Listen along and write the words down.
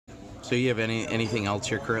So you have anything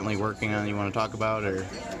else you're currently working on you want to talk about, or?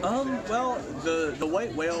 Well, the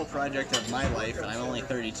White Whale project of my life, and I'm only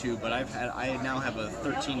 32, but I now have a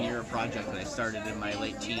 13-year project that I started in my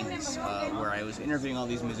late teens, where I was interviewing all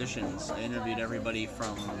these musicians. I interviewed everybody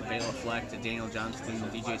from Bela Fleck to Daniel Johnston,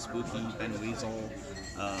 DJ Spooky, Ben Weasel,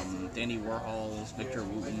 Dandy Warhols, Victor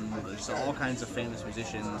Wooten. There's all kinds of famous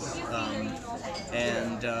musicians,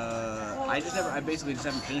 and I basically just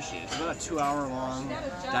haven't finished it. It's about a 2-hour-long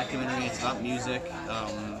documentary. It's about music,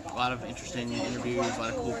 a lot of interesting interviews, a lot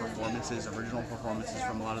of cool performances, original performances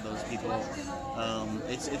from a lot of those people.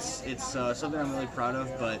 It's something I'm really proud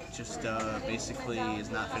of, but just basically is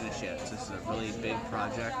not finished yet. So this is a really big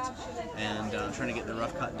project, and I'm trying to get the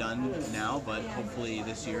rough cut done now, but hopefully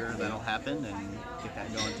this year that'll happen and get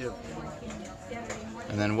that going too.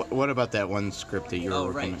 And then what about that one script that you were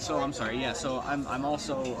working on? Right. So I'm sorry. Yeah. So I'm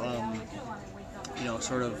also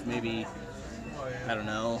sort of maybe, I don't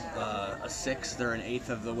know, a sixth or an eighth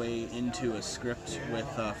of the way into a script with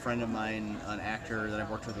a friend of mine, an actor that I've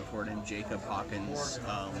worked with before named Jacob Hawkins.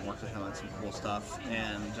 Worked with him on some cool stuff,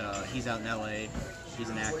 and he's out in LA. He's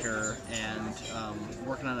an actor, and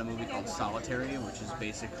working on a movie called Solitary, which is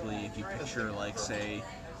basically, if you picture, like, say,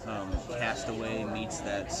 Castaway meets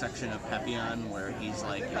that section of Papillon where he's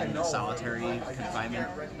like in the solitary confinement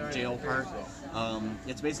jail part.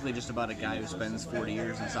 It's basically just about a guy who spends 40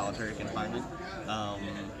 years in solitary confinement.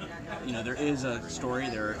 There is a story,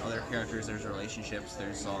 there are other characters, there's relationships,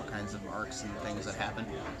 there's all kinds of arcs and things that happen,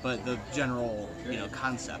 but the general,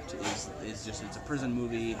 concept is just, it's a prison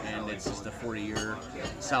movie, and it's just a 40-year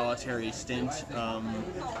solitary stint. So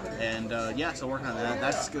working on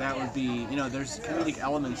that would be, there's comedic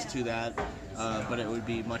elements to that, but it would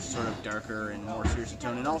be much sort of darker and more serious in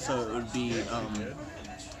tone, and also it would be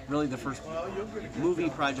really the first movie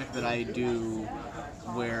project that I do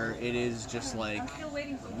where it is just like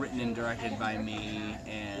written and directed by me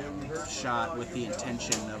and shot with the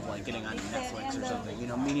intention of like getting on Netflix or something,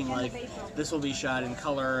 meaning like this will be shot in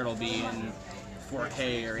color, it'll be in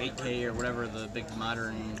 4K or 8K or whatever the big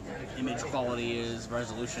modern image quality is,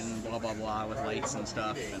 resolution, blah blah blah, with lights and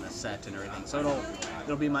stuff and a set and everything. So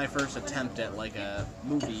it'll be my first attempt at like a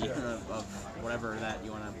movie of whatever that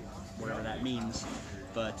means.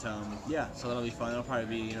 But so that'll be fun. It'll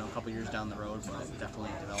probably be a couple years down the road, but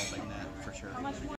definitely developing that for sure.